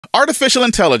Artificial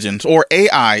intelligence, or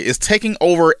AI, is taking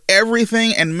over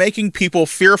everything and making people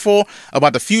fearful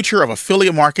about the future of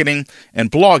affiliate marketing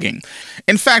and blogging.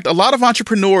 In fact, a lot of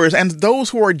entrepreneurs and those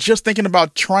who are just thinking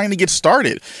about trying to get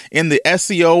started in the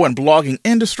SEO and blogging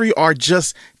industry are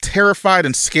just terrified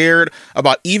and scared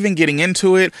about even getting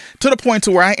into it, to the point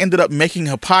to where I ended up making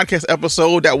a podcast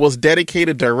episode that was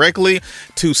dedicated directly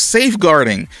to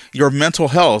safeguarding your mental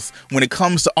health when it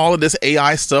comes to all of this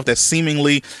AI stuff that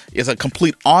seemingly is a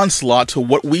complete onslaught to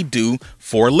what we do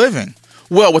for a living.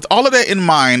 Well, with all of that in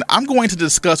mind, I'm going to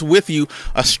discuss with you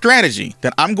a strategy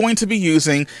that I'm going to be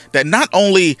using that not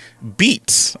only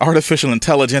beats artificial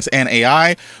intelligence and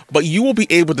AI, but you will be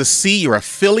able to see your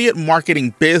affiliate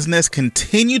marketing business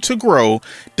continue to grow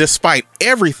despite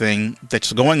everything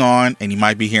that's going on and you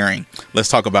might be hearing. Let's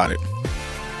talk about it.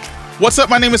 What's up?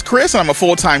 My name is Chris, and I'm a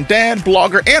full-time dad,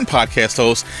 blogger, and podcast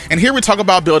host. And here we talk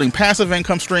about building passive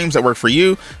income streams that work for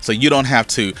you so you don't have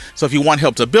to. So if you want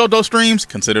help to build those streams,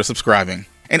 consider subscribing.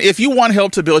 And if you want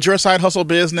help to build your side hustle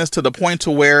business to the point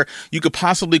to where you could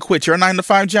possibly quit your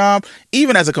 9-to-5 job,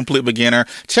 even as a complete beginner,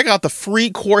 check out the free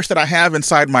course that I have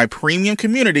inside my premium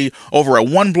community over at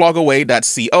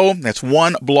oneblogaway.co. That's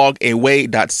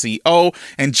oneblogaway.co.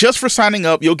 And just for signing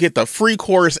up, you'll get the free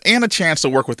course and a chance to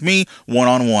work with me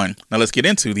one-on-one. Now let's get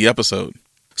into the episode.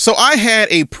 So I had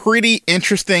a pretty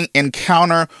interesting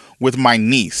encounter with my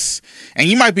niece, and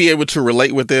you might be able to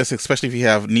relate with this, especially if you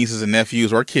have nieces and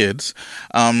nephews or kids.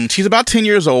 She's about 10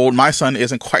 years old. My son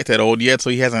isn't quite that old yet, so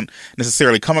he hasn't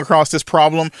necessarily come across this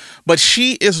problem, but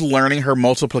she is learning her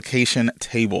multiplication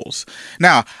tables.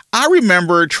 Now, I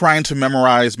remember trying to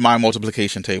memorize my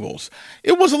multiplication tables.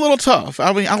 It was a little tough.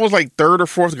 I mean, I was like 3rd or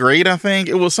 4th grade, I think.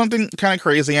 It was something kind of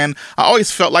crazy, and I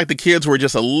always felt like the kids were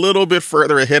just a little bit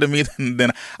further ahead of me than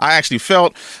I actually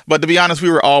felt. But to be honest, we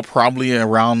were all probably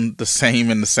around the same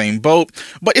in the same boat,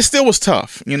 but it still was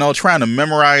tough, trying to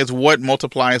memorize what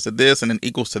multiplies to this and then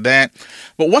equals to that.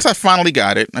 But once I finally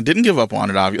got it, I didn't give up on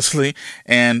it, obviously,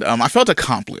 and I felt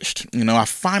accomplished. I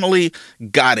finally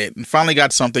got it and finally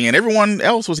got something, and everyone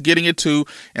else was getting it too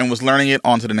and was learning it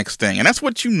on to the next thing. And that's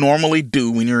what you normally do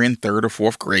when you're in 3rd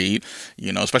or 4th grade,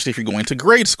 especially if you're going to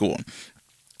grade school.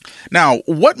 Now,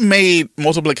 what made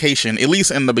multiplication, at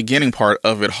least in the beginning part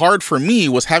of it, hard for me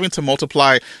was having to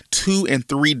multiply 2- and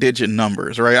 3-digit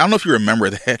numbers, right? I don't know if you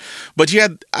remember that, but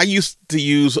I used to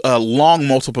use a long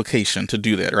multiplication to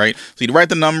do that, right? So you'd write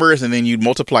the numbers and then you'd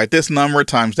multiply this number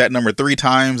times that number 3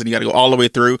 times, and you got to go all the way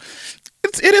through.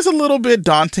 It is a little bit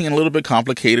daunting and a little bit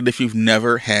complicated if you've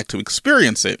never had to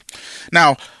experience it.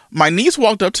 Now, my niece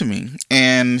walked up to me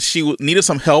and she needed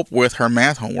some help with her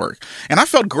math homework. And I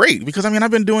felt great because,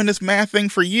 I've been doing this math thing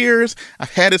for years.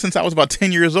 I've had it since I was about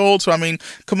 10 years old. So,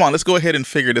 come on, let's go ahead and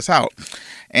figure this out.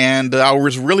 And I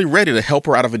was really ready to help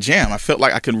her out of a jam. I felt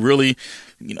like I could really,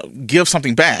 give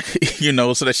something back,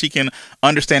 so that she can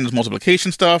understand this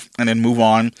multiplication stuff and then move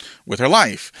on with her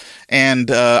life. And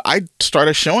I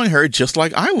started showing her just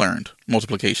like I learned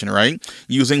multiplication, right?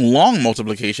 Using long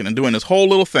multiplication and doing this whole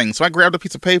little thing. So I grabbed a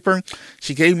piece of paper,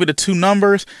 she gave me the 2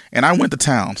 numbers, and I went to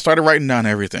town, started writing down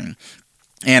everything.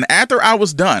 And after I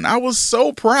was done, I was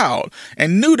so proud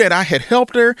and knew that I had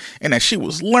helped her and that she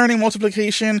was learning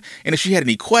multiplication. And if she had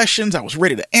any questions, I was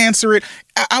ready to answer it.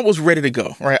 I was ready to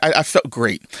go, right? I felt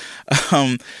great.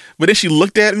 But then she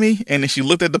looked at me and then she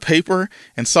looked at the paper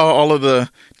and saw all of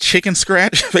the chicken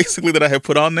scratch basically that I had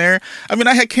put on there.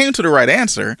 I had came to the right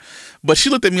answer, but she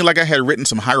looked at me like I had written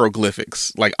some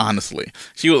hieroglyphics. Like, honestly,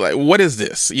 she was like, what is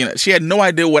this? She had no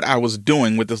idea what I was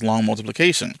doing with this long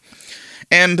multiplication.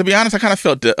 And to be honest, I kind of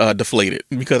felt deflated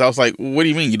because I was like, what do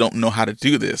you mean you don't know how to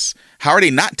do this? How are they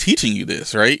not teaching you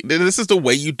this, right? This is the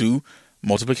way you do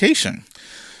multiplication.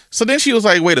 So then she was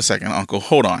like, wait a second, Uncle,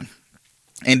 hold on.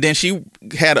 And then she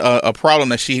had a problem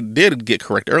that she did get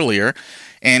correct earlier.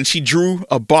 And she drew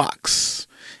a box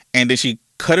and then she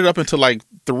cut it up into like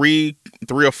three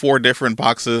or 4 different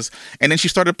boxes, and then she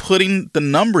started putting the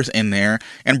numbers in there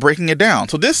and breaking it down.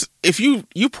 So this, if you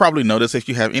probably noticed, if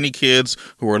you have any kids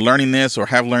who are learning this or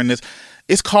have learned this,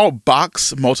 it's called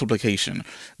box multiplication.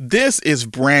 This is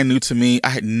brand new to me. I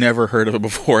had never heard of it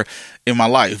before in my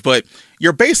life, but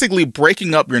you're basically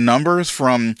breaking up your numbers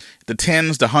from the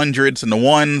 10s, the 100s, and the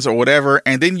 1s or whatever,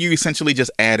 and then you essentially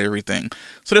just add everything.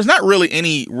 So there's not really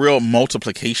any real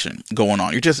multiplication going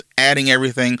on. You're just adding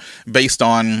everything based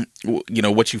on,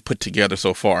 what you've put together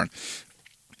so far.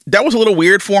 That was a little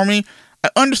weird for me. I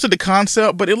understood the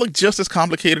concept, but it looked just as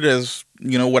complicated as,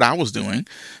 what I was doing.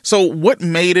 So what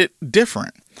made it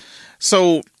different?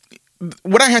 So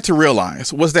what I had to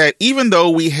realize was that even though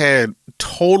we had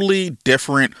totally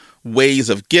different ways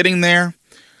of getting there,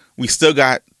 we still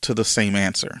got to the same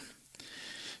answer.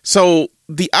 So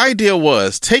the idea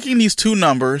was taking these two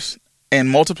numbers and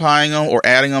multiplying them or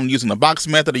adding them using the box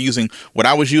method or using what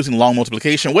I was using, long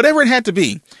multiplication, whatever it had to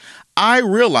be. I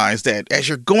realized that as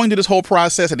you're going through this whole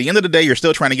process, at the end of the day, you're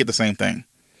still trying to get the same thing.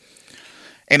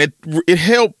 And it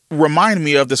helped remind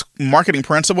me of this marketing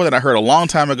principle that I heard a long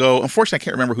time ago. Unfortunately, I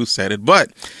can't remember who said it, but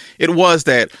it was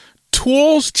that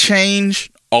tools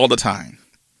change all the time.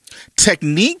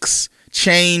 Techniques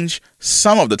change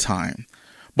some of the time,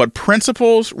 but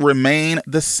principles remain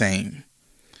the same.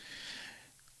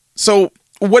 So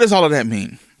what does all of that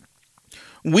mean?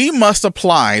 We must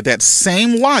apply that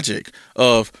same logic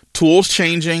of tools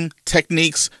changing,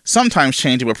 techniques sometimes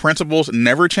changing, but principles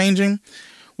never changing.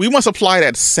 We must apply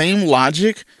that same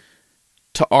logic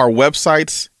to our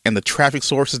websites and the traffic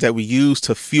sources that we use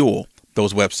to fuel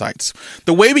those websites.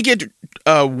 The way we get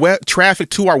web traffic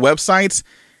to our websites,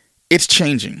 it's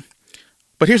changing.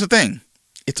 But here's the thing,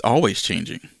 it's always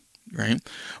changing, right?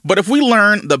 But if we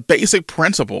learn the basic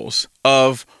principles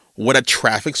of what a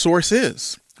traffic source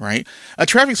is, right? A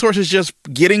traffic source is just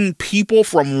getting people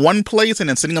from one place and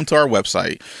then sending them to our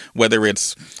website, whether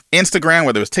it's Instagram,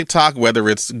 whether it's TikTok, whether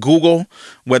it's Google,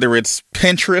 whether it's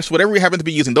Pinterest, whatever we happen to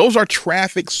be using. Those are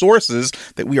traffic sources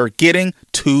that we are getting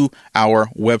to our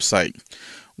website.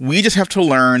 We just have to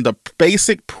learn the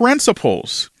basic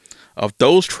principles of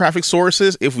those traffic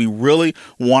sources if we really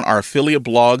want our affiliate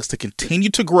blogs to continue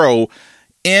to grow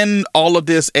in all of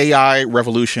this AI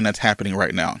revolution that's happening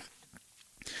right now.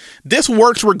 This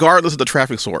works regardless of the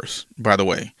traffic source, by the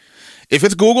way. If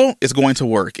it's Google, it's going to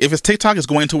work. If it's TikTok, it's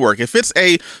going to work. If it's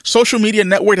a social media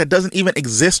network that doesn't even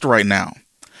exist right now,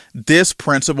 this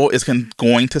principle is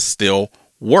going to still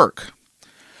work.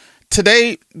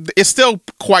 Today, it's still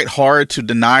quite hard to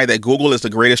deny that Google is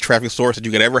the greatest traffic source that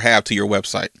you could ever have to your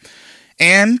website.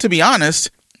 And to be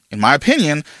honest, in my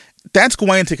opinion, that's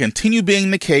going to continue being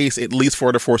the case, at least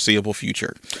for the foreseeable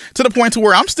future, to the point to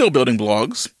where I'm still building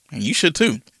blogs, and you should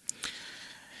too.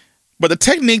 But the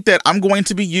technique that I'm going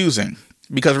to be using,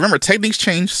 because remember, techniques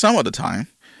change some of the time.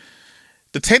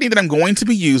 The technique that I'm going to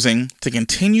be using to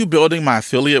continue building my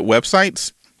affiliate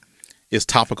websites is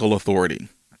topical authority.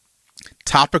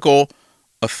 Topical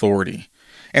authority.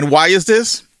 And why is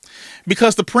this?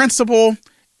 Because the principle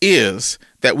is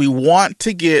that we want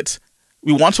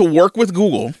to work with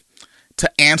Google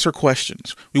to answer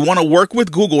questions. We want to work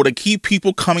with Google to keep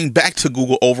people coming back to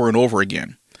Google over and over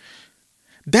again.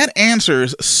 That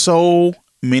answers so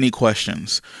many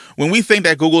questions. When we think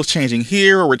that Google's changing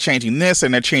here, or we're changing this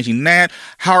and they're changing that,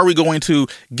 how are we going to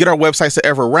get our websites to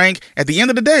ever rank? At the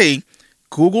end of the day,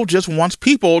 Google just wants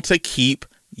people to keep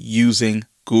using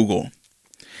Google.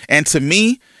 And to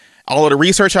me, all of the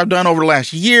research I've done over the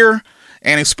last year,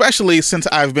 and especially since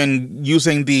I've been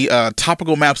using the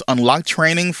Topical Maps Unlocked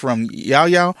training from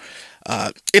Yao,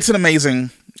 it's an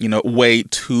amazing way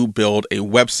to build a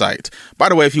website. By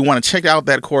the way, if you want to check out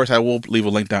that course, I will leave a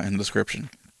link down in the description.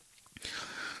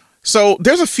 So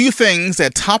there's a few things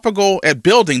that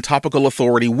building topical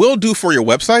authority will do for your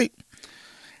website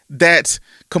that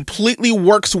completely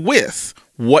works with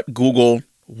what Google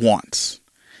wants.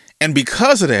 And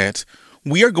because of that,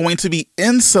 we are going to be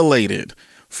insulated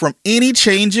from any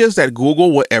changes that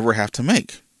Google will ever have to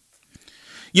make.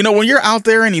 When you're out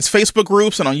there in these Facebook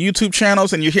groups and on YouTube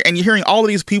channels and you're hearing all of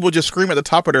these people just scream at the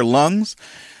top of their lungs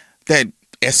that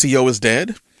SEO is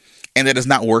dead and that it's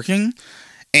not working,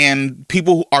 and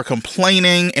people are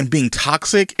complaining and being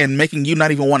toxic and making you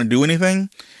not even want to do anything,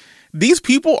 these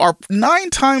people are 9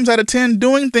 times out of 10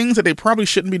 doing things that they probably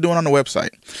shouldn't be doing on the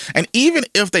website. And even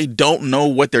if they don't know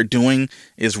what they're doing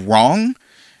is wrong,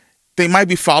 they might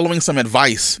be following some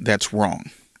advice that's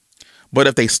wrong. But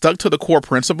if they stuck to the core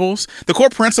principles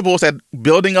that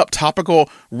building up topical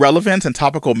relevance and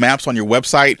topical maps on your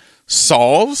website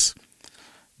solves,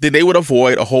 then they would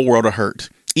avoid a whole world of hurt,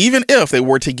 even if they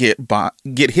were to get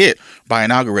hit by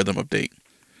an algorithm update.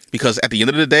 Because at the end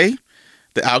of the day,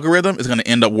 the algorithm is going to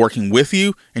end up working with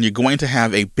you, and you're going to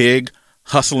have a big,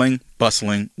 hustling,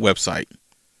 bustling website.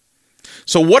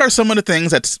 So what are some of the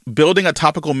things that building a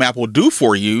topical map will do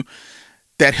for you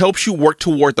that helps you work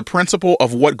toward the principle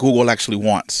of what Google actually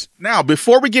wants? Now,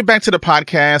 before we get back to the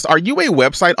podcast, are you a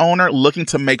website owner looking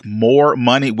to make more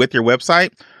money with your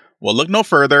website? Well, look no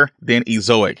further than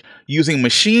Ezoic. Using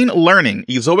machine learning,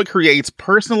 Ezoic creates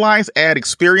personalized ad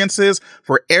experiences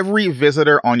for every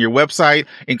visitor on your website,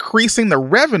 increasing the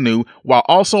revenue while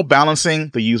also balancing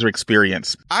the user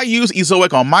experience. I use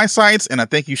Ezoic on my sites, and I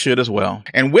think you should as well.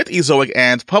 And with Ezoic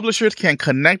ads, publishers can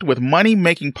connect with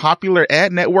money-making popular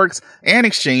ad networks and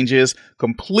exchanges,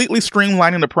 completely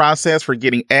streamlining the process for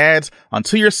getting ads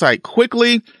onto your site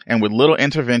quickly and with little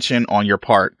intervention on your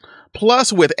part.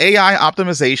 Plus, with AI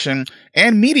optimization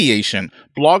and mediation,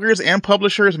 bloggers and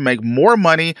publishers make more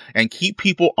money and keep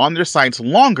people on their sites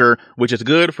longer, which is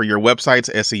good for your website's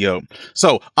SEO.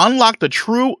 So, unlock the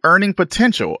true earning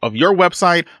potential of your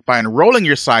website by enrolling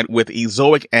your site with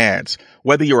Ezoic ads.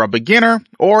 Whether you're a beginner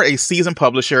or a seasoned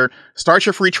publisher, start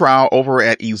your free trial over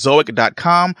at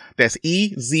ezoic.com. That's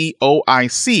EZOIC.com.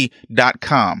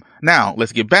 Now,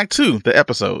 let's get back to the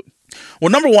episode. Well,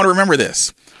 number one, remember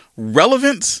this.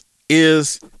 Relevance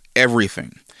is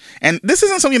everything. And this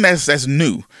isn't something that's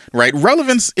new, right?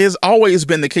 Relevance has always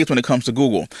been the case when it comes to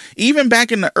Google. Even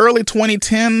back in the early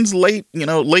 2010s, late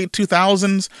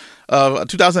 2000s,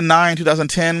 2009,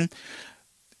 2010,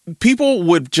 people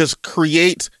would just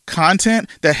create content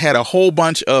that had a whole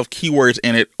bunch of keywords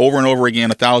in it over and over again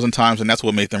 1,000 times, and that's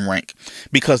what made them rank,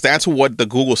 because that's what the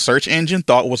Google search engine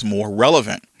thought was more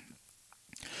relevant.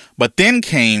 But then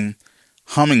came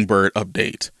Hummingbird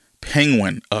update,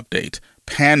 Penguin update,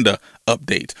 Panda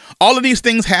update. All of these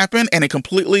things happened, and it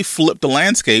completely flipped the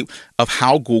landscape of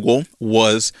how Google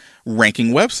was ranking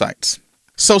websites.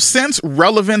 So since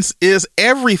relevance is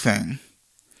everything,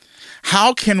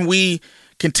 how can we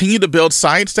continue to build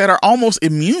sites that are almost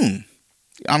immune?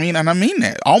 I mean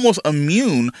that, almost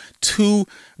immune to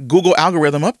Google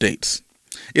algorithm updates,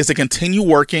 is to continue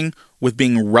working with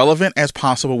being relevant as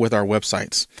possible with our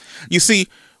websites. You see,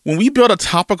 when we build a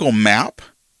topical map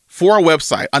for a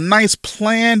website, a nice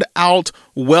planned out,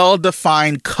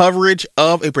 well-defined coverage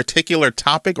of a particular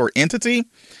topic or entity,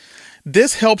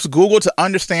 this helps Google to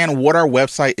understand what our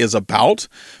website is about,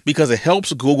 because it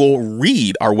helps Google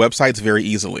read our websites very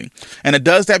easily. And it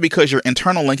does that because your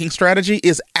internal linking strategy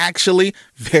is actually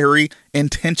very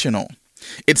intentional.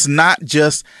 It's not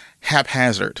just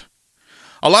haphazard.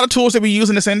 A lot of tools that we use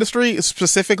in this industry,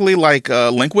 specifically like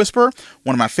Link Whisper,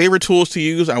 one of my favorite tools to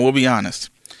use, I will be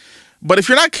honest. But if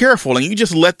you're not careful and you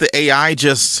just let the AI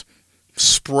just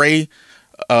spray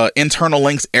internal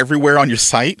links everywhere on your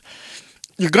site,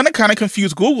 you're going to kind of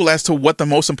confuse Google as to what the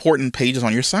most important pages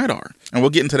on your site are. And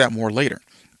we'll get into that more later.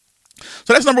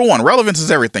 So that's number one. Relevance is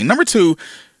everything. Number two,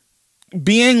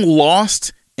 being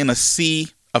lost in a sea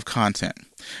of content.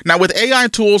 Now, with AI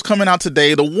tools coming out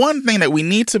today, the one thing that we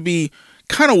need to be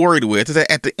kind of worried with is that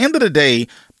at the end of the day,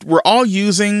 we're all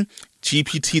using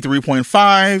GPT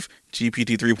 3.5,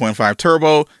 GPT 3.5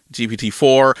 Turbo,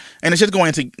 GPT-4, and it's just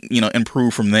going to,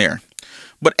 improve from there.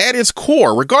 But at its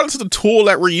core, regardless of the tool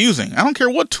that we're using, I don't care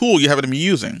what tool you happen to be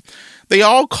using, they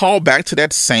all call back to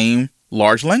that same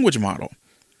large language model.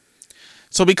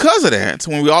 So because of that,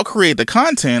 when we all create the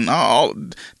content,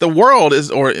 the world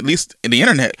is, or at least the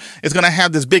internet, is going to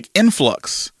have this big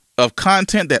influx of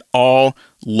content that all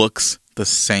looks the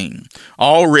same,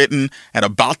 all written at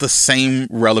about the same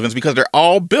relevance, because they're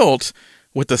all built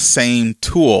with the same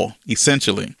tool,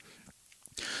 essentially.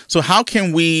 So how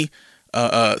can we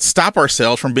stop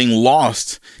ourselves from being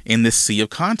lost in this sea of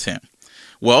content?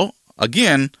 Well,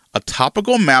 again, a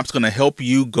topical map is going to help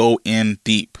you go in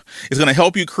deep. It's going to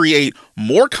help you create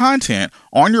more content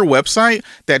on your website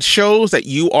that shows that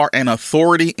you are an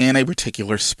authority in a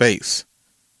particular space.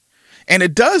 And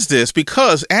it does this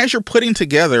because as you're putting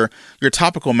together your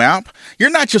topical map,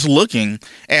 you're not just looking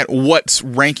at what's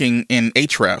ranking in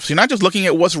Ahrefs. You're not just looking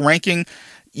at what's ranking,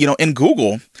 in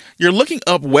Google. You're looking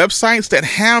up websites that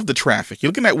have the traffic.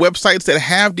 You're looking at websites that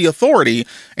have the authority,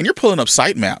 and you're pulling up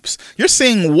sitemaps. You're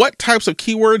seeing what types of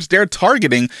keywords they're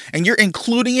targeting, and you're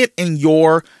including it in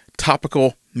your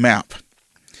topical map.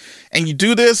 And you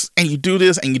do this, and you do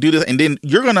this, and you do this, and then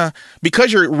you're gonna,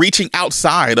 because you're reaching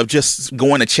outside of just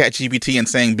going to ChatGPT and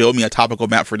saying, build me a topical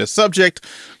map for this subject,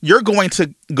 you're going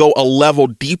to go a level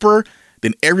deeper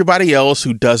than everybody else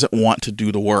who doesn't want to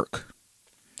do the work,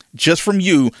 just from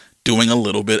you doing a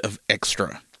little bit of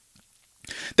extra.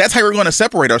 That's how we're going to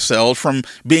separate ourselves from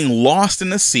being lost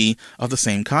in the sea of the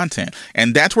same content.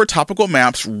 And that's where topical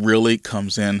maps really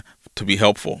comes in to be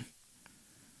helpful.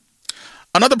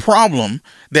 Another problem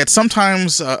that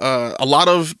sometimes a lot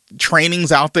of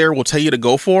trainings out there will tell you to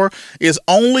go for is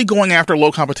only going after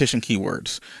low competition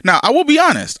keywords. Now, I will be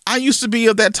honest. I used to be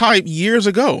of that type years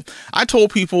ago. I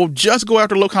told people just go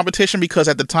after low competition because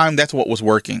at the time that's what was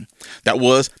working. That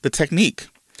was the technique.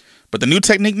 But the new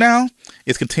technique now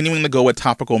is continuing to go with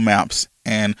topical maps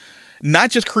and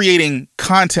not just creating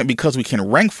content because we can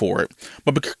rank for it,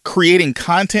 but creating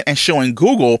content and showing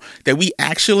Google that we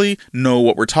actually know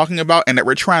what we're talking about and that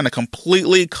we're trying to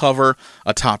completely cover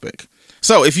a topic.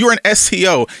 So if you're an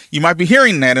SEO, you might be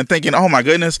hearing that and thinking, oh my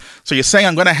goodness, so you're saying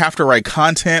I'm going to have to write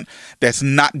content that's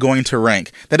not going to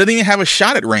rank, that doesn't even have a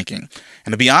shot at ranking.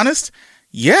 And to be honest,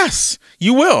 Yes,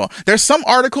 you will. There's some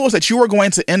articles that you are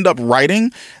going to end up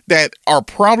writing that are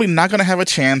probably not going to have a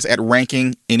chance at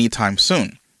ranking anytime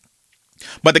soon.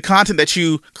 But the content that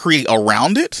you create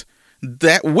around it,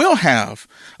 that will have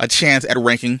a chance at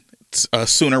ranking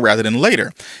sooner rather than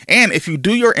later. And if you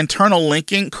do your internal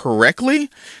linking correctly,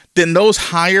 then those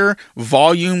higher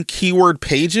volume keyword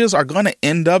pages are going to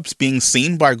end up being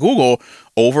seen by Google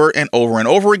over and over and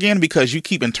over again because you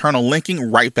keep internal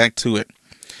linking right back to it.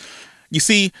 You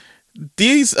see,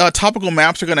 these topical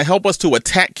maps are going to help us to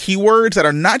attack keywords that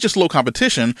are not just low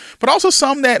competition, but also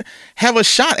some that have a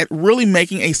shot at really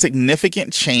making a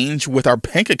significant change with our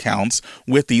bank accounts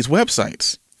with these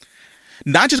websites.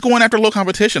 Not just going after low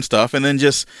competition stuff and then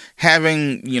just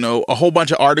having, a whole bunch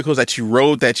of articles that you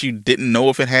wrote that you didn't know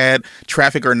if it had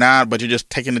traffic or not, but you're just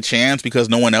taking the chance because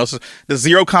no one else is. The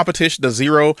zero competition, the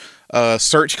zero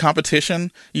search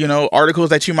competition, articles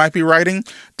that you might be writing,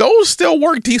 those still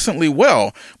work decently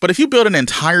well. But if you build an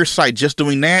entire site just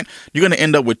doing that, you're going to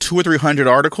end up with 200 or 300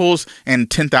 articles and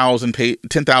 10,000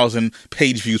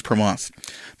 page views per month.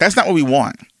 That's not what we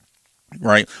want.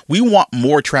 Right? We want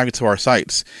more traffic to our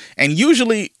sites. And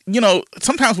usually,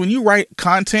 sometimes when you write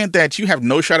content that you have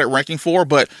no shot at ranking for,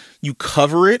 but you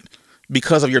cover it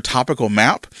because of your topical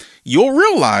map, you'll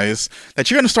realize that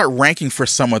you're going to start ranking for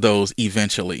some of those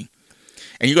eventually.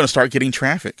 And you're going to start getting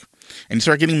traffic. And you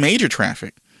start getting major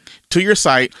traffic to your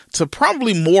site to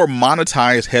probably more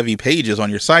monetized heavy pages on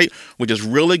your site, which is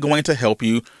really going to help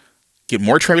you get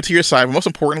more traffic to your site, but most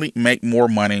importantly, make more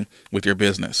money with your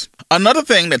business. Another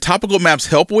thing that topical maps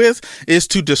help with is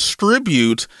to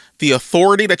distribute the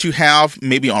authority that you have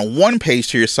maybe on one page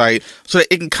to your site so that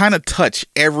it can kind of touch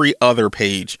every other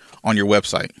page on your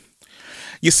website.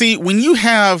 You see, when you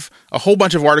have a whole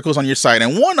bunch of articles on your site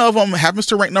and one of them happens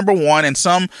to rank number one and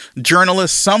some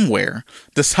journalist somewhere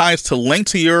decides to link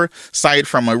to your site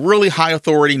from a really high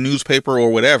authority newspaper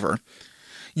or whatever,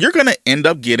 you're going to end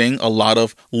up getting a lot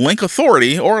of link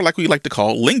authority, or like we like to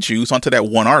call link juice, onto that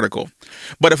one article.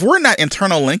 But if we're not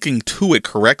internal linking to it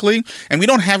correctly, and we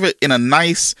don't have it in a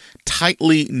nice,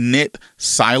 tightly knit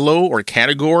silo or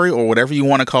category or whatever you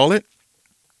want to call it,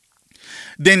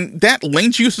 then that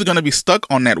link juice is going to be stuck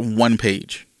on that one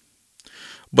page.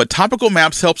 But topical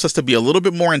maps helps us to be a little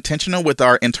bit more intentional with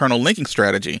our internal linking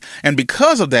strategy. And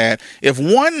because of that, if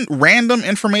one random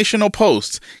informational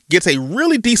post gets a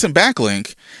really decent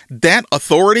backlink, that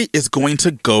authority is going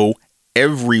to go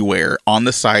everywhere on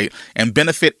the site and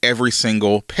benefit every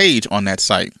single page on that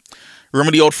site.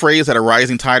 Remember the old phrase that a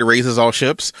rising tide raises all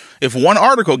ships? If one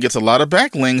article gets a lot of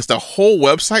backlinks, the whole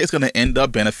website is going to end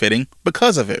up benefiting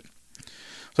because of it.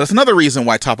 So that's another reason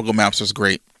why topical maps is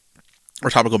great. Or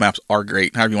topical maps are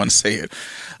great, however you want to say it.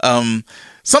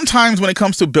 Sometimes when it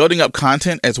comes to building up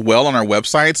content as well on our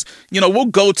websites, we'll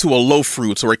go to a Low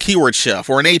Fruits or a Keyword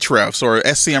Chef or an Ahrefs or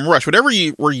SCM Rush, whatever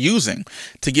we're using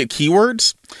to get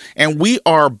keywords. And we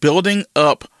are building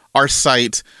up our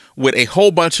site with a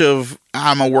whole bunch of,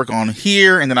 I'm going to work on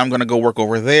here and then I'm going to go work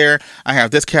over there. I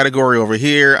have this category over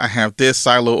here. I have this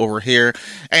silo over here.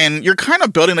 And you're kind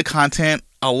of building the content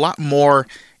a lot more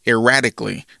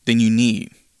erratically than you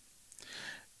need.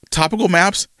 Topical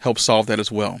maps help solve that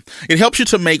as well. It helps you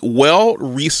to make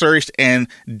well-researched and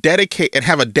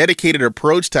have a dedicated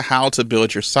approach to how to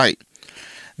build your site.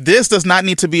 This does not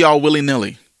need to be all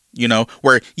willy-nilly,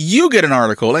 where you get an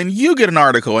article and you get an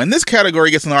article and this category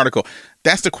gets an article.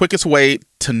 That's the quickest way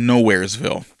to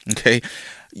nowheresville, okay?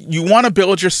 You want to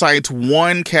build your sites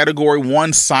one category,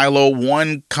 one silo,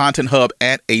 one content hub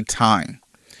at a time.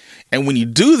 And when you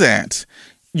do that,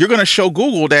 you're going to show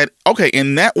Google that, okay,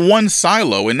 in that one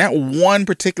silo, in that one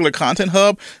particular content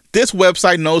hub, this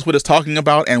website knows what it's talking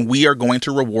about and we are going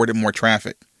to reward it more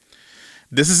traffic.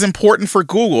 This is important for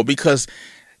Google because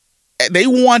they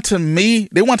want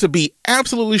to be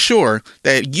absolutely sure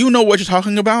that you know what you're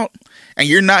talking about and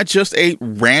you're not just a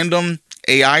random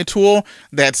AI tool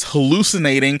that's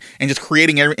hallucinating and just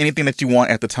creating anything that you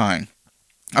want at the time.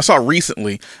 I saw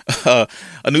recently a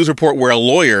news report where a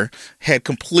lawyer had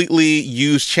completely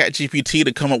used ChatGPT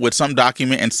to come up with some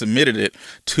document and submitted it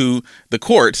to the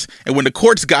courts. And when the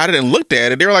courts got it and looked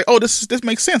at it, they were like, oh, this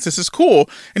makes sense. This is cool.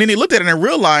 And then they looked at it and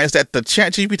realized that the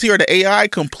ChatGPT or the AI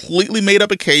completely made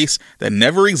up a case that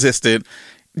never existed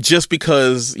just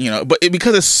because,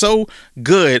 because it's so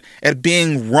good at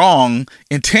being wrong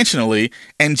intentionally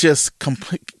and just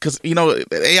because,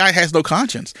 AI has no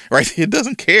conscience, right? It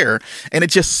doesn't care. And it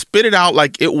just spit it out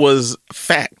like it was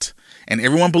fact. And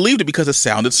everyone believed it because it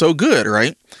sounded so good,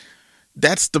 right?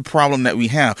 That's the problem that we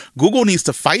have. Google needs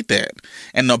to fight that.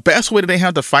 And the best way that they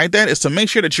have to fight that is to make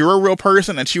sure that you're a real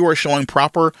person, that you are showing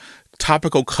proper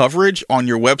topical coverage on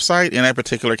your website in a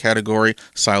particular category,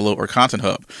 silo, or content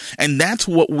hub. And that's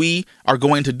what we are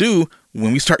going to do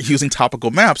when we start using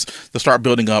topical maps to start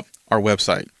building up our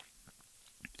website.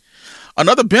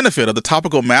 Another benefit of the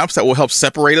topical maps that will help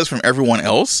separate us from everyone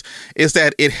else is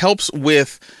that it helps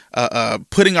with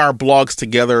putting our blogs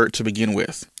together to begin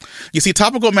with. You see,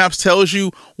 topical maps tells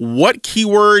you what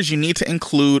keywords you need to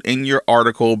include in your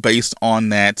article based on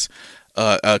that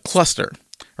cluster,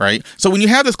 right? So when you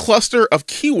have this cluster of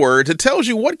keywords, it tells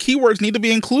you what keywords need to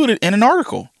be included in an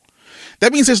article.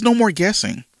 That means there's no more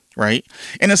guessing, right?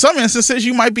 And in some instances,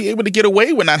 you might be able to get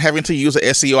away with not having to use an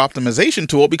SEO optimization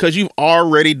tool because you've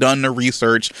already done the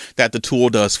research that the tool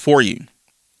does for you.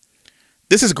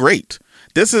 This is great.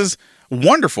 This is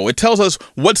wonderful. It tells us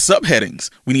what subheadings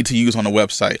we need to use on the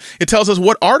website. It tells us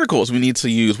what articles we need to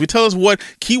use. We tell us what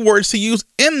keywords to use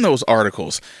in those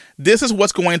articles. This is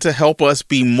what's going to help us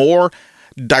be more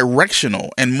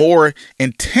directional and more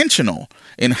intentional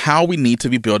in how we need to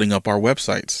be building up our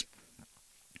websites.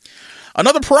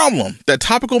 Another problem that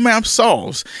Topical Maps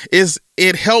solves is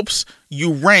it helps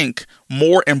you rank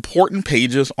more important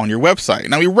pages on your website.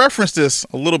 Now, we referenced this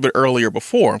a little bit earlier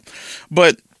before,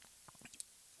 but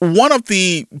one of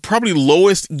the probably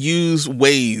lowest used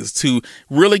ways to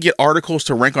really get articles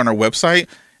to rank on our website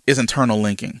is internal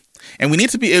linking. And we need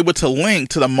to be able to link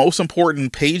to the most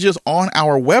important pages on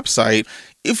our website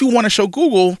if we want to show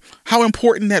Google how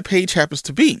important that page happens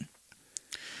to be.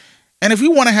 And if we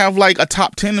want to have like a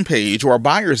top 10 page or a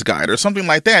buyer's guide or something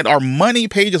like that, our money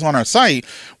pages on our site,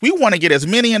 we want to get as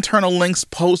many internal links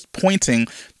pointing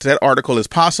to that article as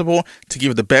possible to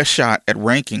give it the best shot at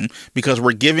ranking, because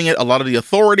we're giving it a lot of the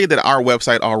authority that our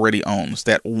website already owns,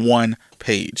 that one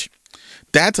page.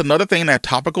 That's another thing that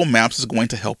Topical Maps is going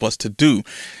to help us to do,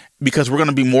 because we're going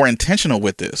to be more intentional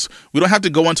with this. We don't have to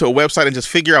go into a website and just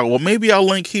figure out, well, maybe I'll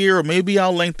link here or maybe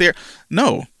I'll link there.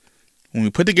 No. When we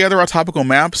put together our topical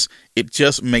maps, it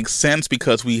just makes sense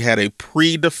because we had a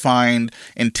predefined,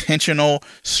 intentional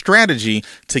strategy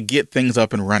to get things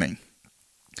up and running.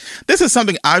 This is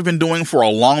something I've been doing for a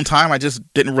long time. I just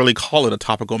didn't really call it a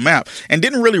topical map and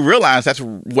didn't really realize that's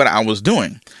what I was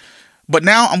doing. But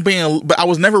now but I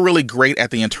was never really great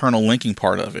at the internal linking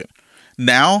part of it.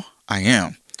 Now I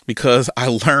am, because I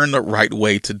learned the right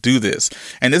way to do this.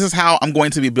 And this is how I'm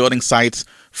going to be building sites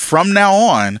from now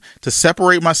on to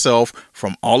separate myself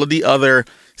from all of the other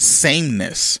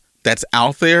sameness that's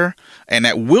out there and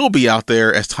that will be out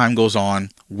there as time goes on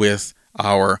with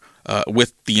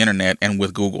with the internet and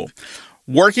with Google.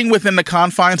 Working within the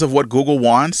confines of what Google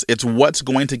wants, it's what's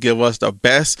going to give us the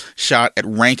best shot at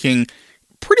ranking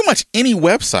pretty much any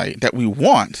website that we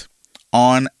want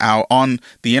on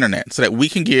the internet, so that we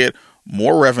can get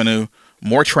more revenue,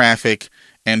 more traffic,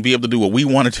 and be able to do what we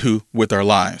want to do with our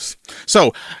lives.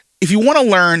 So if you want to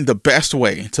learn the best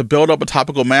way to build up a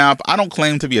topical map, I don't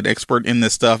claim to be an expert in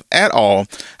this stuff at all.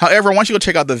 However, I want you to go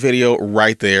check out the video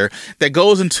right there that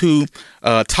goes into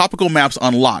Topical Maps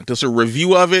Unlocked. It's a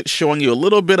review of it, showing you a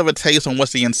little bit of a taste on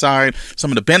what's the inside,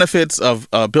 some of the benefits of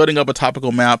building up a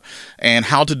topical map, and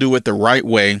how to do it the right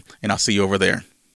way. And I'll see you over there.